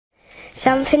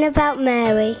Something about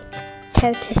Mary.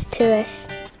 Totus2us.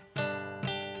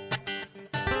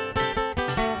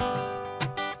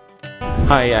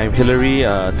 Hi, I'm Hilary,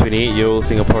 28-year-old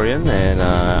Singaporean, and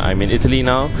I'm in Italy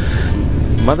now.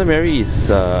 Mother Mary is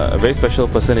a very special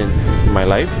person in my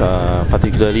life,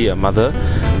 particularly a mother.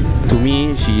 To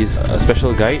me, she is a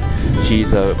special guide. She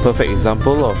is a perfect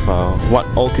example of what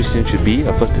all Christians should be,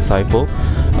 a first disciple.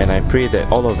 And I pray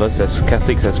that all of us as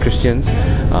Catholics, as Christians,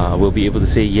 will be able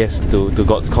to say yes to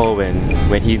God's call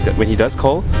when He does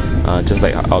call, just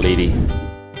like Our Lady.